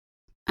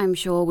I'm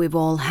sure we've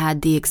all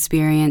had the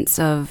experience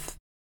of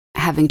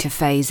having to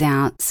phase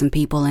out some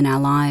people in our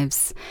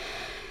lives.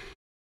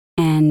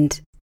 And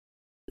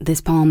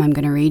this poem I'm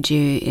going to read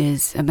you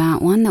is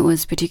about one that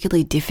was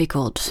particularly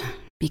difficult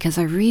because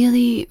I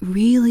really,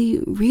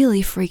 really,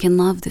 really freaking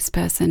love this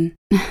person.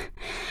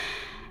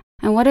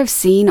 And what I've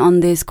seen on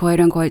this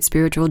quote-unquote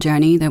spiritual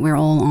journey that we're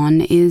all on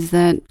is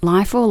that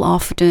life will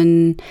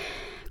often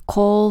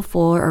call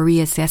for a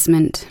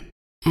reassessment.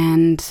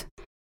 And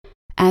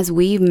as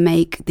we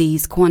make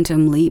these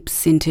quantum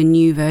leaps into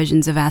new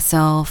versions of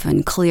ourselves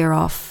and clear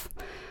off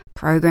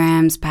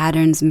programs,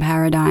 patterns, and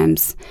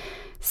paradigms,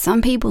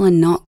 some people are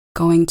not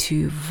going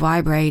to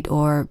vibrate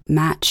or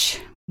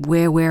match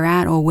where we're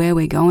at or where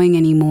we're going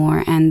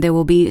anymore. And there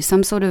will be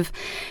some sort of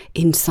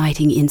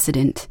inciting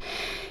incident.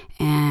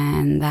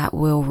 And that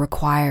will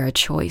require a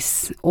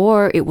choice,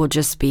 or it will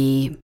just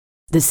be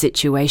the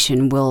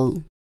situation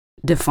will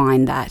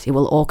define that. It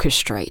will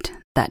orchestrate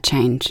that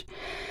change.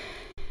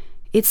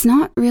 It's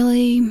not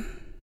really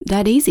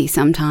that easy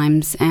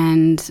sometimes.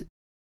 And,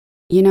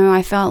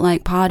 I felt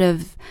like part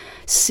of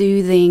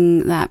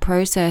soothing that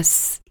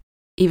process,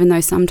 even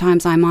though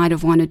sometimes I might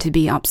have wanted to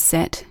be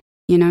upset,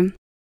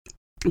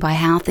 by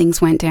how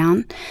things went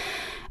down.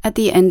 At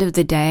the end of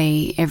the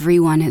day,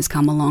 everyone has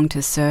come along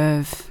to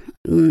serve.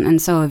 And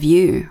so have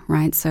you,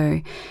 right?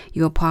 So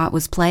your part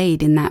was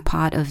played in that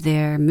part of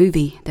their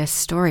movie, their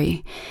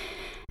story.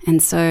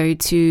 And so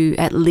to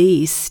at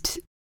least,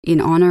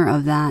 in honor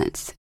of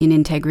that, in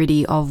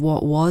integrity of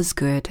what was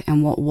good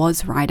and what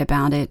was right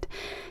about it,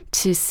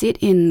 to sit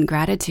in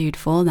gratitude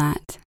for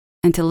that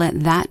and to let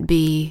that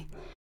be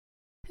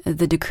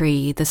the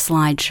decree, the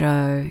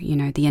slideshow,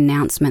 the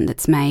announcement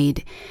that's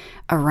made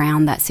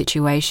around that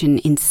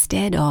situation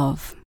instead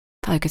of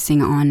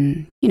focusing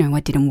on,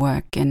 what didn't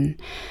work and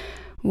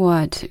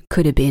what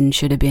could have been,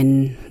 should have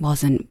been,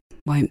 wasn't,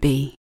 won't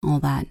be, all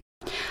that.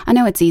 I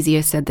know it's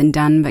easier said than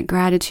done, but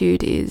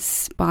gratitude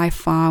is by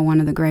far one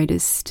of the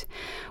greatest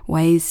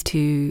ways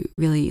to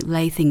really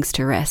lay things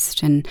to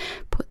rest and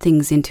put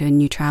things into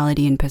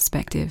neutrality and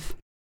perspective.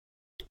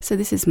 So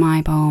this is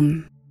my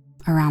poem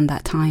around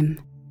that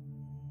time.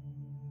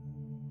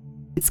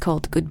 It's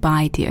called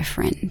Goodbye, Dear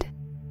Friend.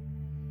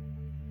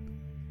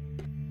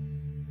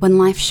 When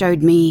life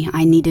showed me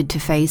I needed to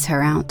phase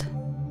her out,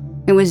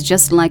 it was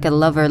just like a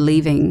lover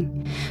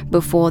leaving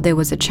before there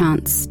was a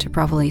chance to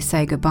properly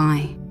say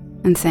goodbye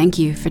and thank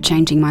you for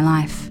changing my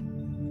life.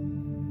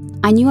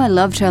 I knew I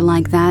loved her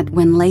like that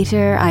when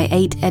later I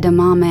ate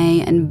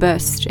edamame and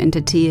burst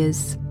into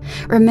tears,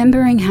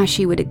 remembering how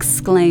she would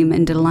exclaim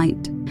in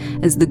delight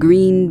as the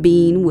green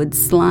bean would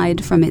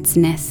slide from its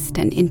nest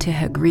and into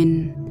her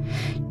grin.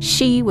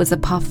 She was a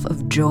puff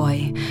of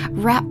joy,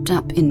 wrapped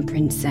up in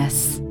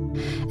princess,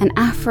 an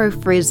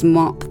afro-frizz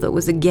mop that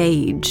was a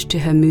gauge to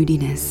her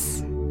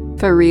moodiness.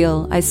 For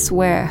real, I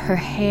swear, her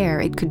hair,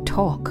 it could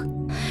talk.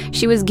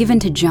 She was given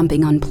to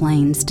jumping on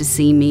planes to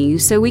see me,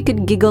 so we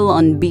could giggle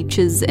on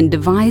beaches and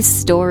devise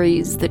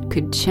stories that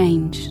could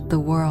change the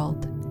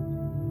world.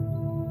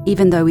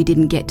 Even though we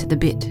didn't get to the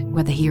bit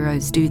where the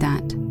heroes do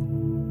that.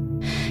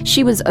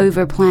 She was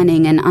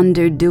over-planning and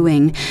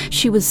underdoing.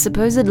 She was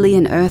supposedly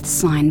an earth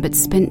sign, but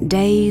spent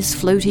days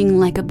floating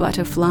like a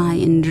butterfly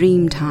in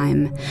dream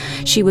time.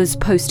 She was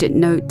post-it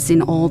notes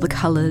in all the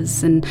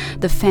colors and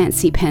the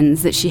fancy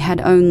pens that she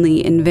had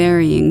only in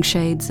varying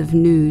shades of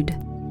nude.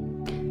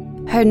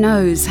 Her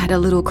nose had a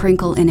little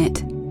crinkle in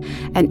it,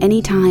 and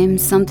any time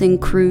something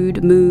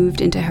crude moved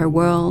into her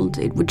world,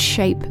 it would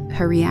shape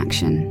her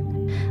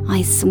reaction.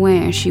 I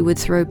swear she would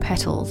throw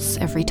petals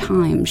every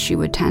time she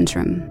would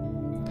tantrum.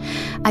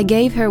 I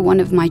gave her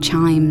one of my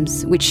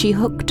chimes, which she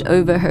hooked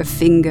over her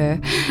finger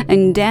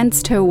and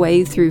danced her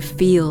way through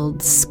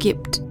fields,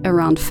 skipped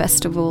around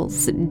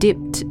festivals,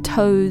 dipped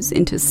toes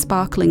into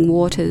sparkling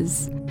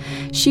waters.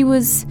 She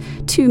was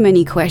too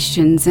many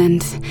questions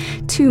and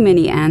too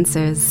many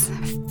answers,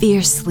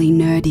 fiercely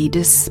nerdy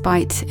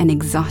despite an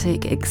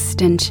exotic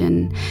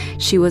extension.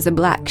 She was a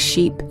black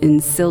sheep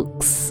in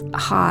silks,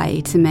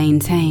 high to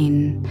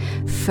maintain,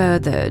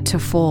 further to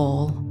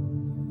fall.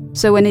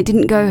 So when it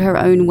didn't go her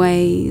own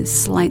way,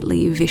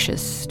 slightly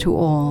vicious to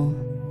all.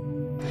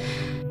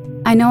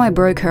 I know I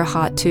broke her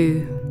heart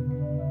too.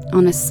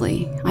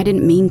 Honestly, I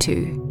didn't mean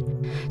to.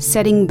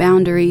 Setting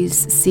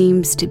boundaries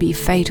seems to be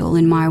fatal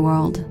in my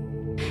world.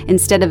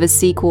 Instead of a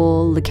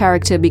sequel, the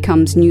character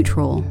becomes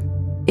neutral.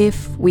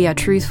 If we are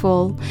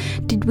truthful,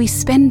 did we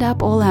spend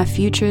up all our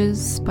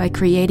futures by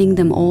creating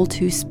them all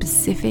too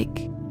specific,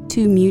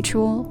 too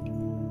mutual?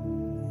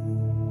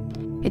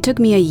 It took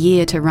me a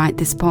year to write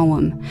this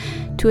poem,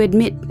 to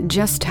admit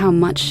just how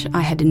much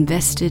I had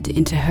invested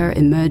into her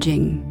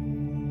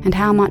emerging, and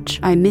how much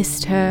I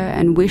missed her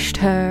and wished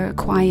her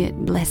quiet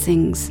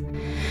blessings.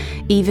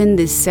 Even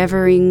this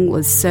severing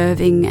was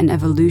serving an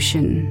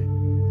evolution.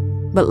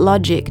 But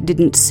logic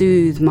didn't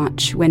soothe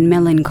much when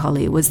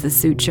melancholy was the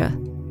suture.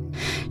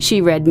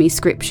 She read me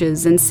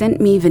scriptures and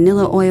sent me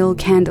vanilla oil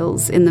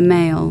candles in the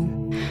mail.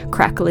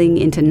 crackling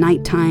into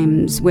night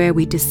times where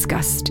we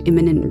discussed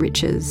imminent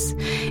riches,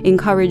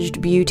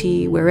 encouraged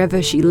beauty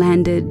wherever she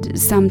landed.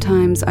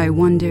 Sometimes I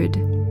wondered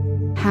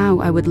how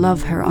I would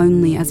love her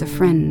only as a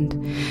friend,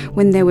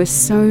 when there were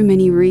so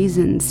many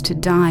reasons to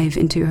dive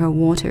into her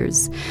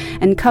waters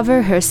and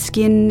cover her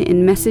skin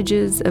in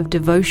messages of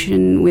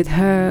devotion with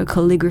her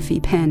calligraphy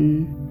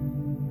pen.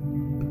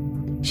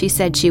 She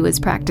said she was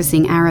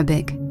practicing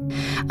Arabic.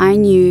 I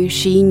knew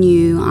she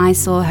knew I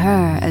saw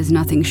her as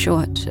nothing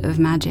short of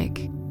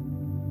magic.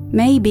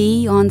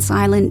 Maybe on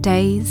silent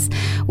days,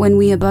 when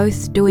we are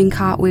both doing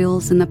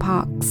cartwheels in the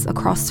parks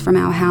across from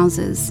our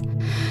houses,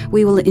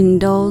 we will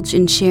indulge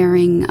in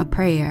sharing a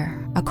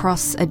prayer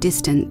across a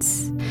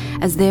distance,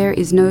 as there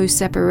is no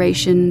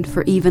separation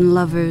for even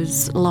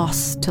lovers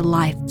lost to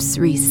life's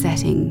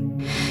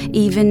resetting,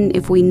 even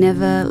if we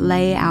never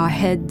lay our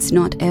heads,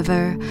 not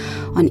ever,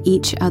 on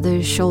each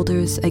other's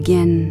shoulders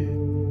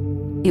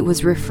again. It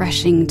was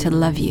refreshing to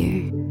love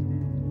you.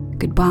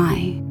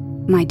 Goodbye,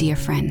 my dear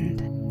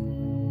friend.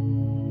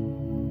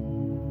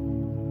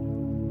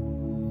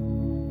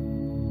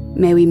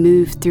 May we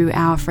move through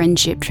our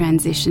friendship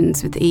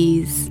transitions with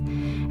ease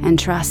and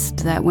trust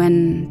that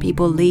when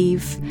people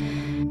leave,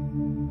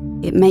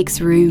 it makes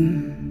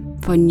room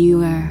for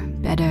newer,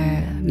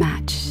 better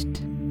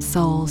matched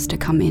souls to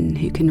come in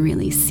who can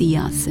really see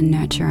us and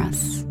nurture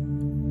us.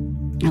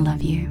 I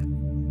love you.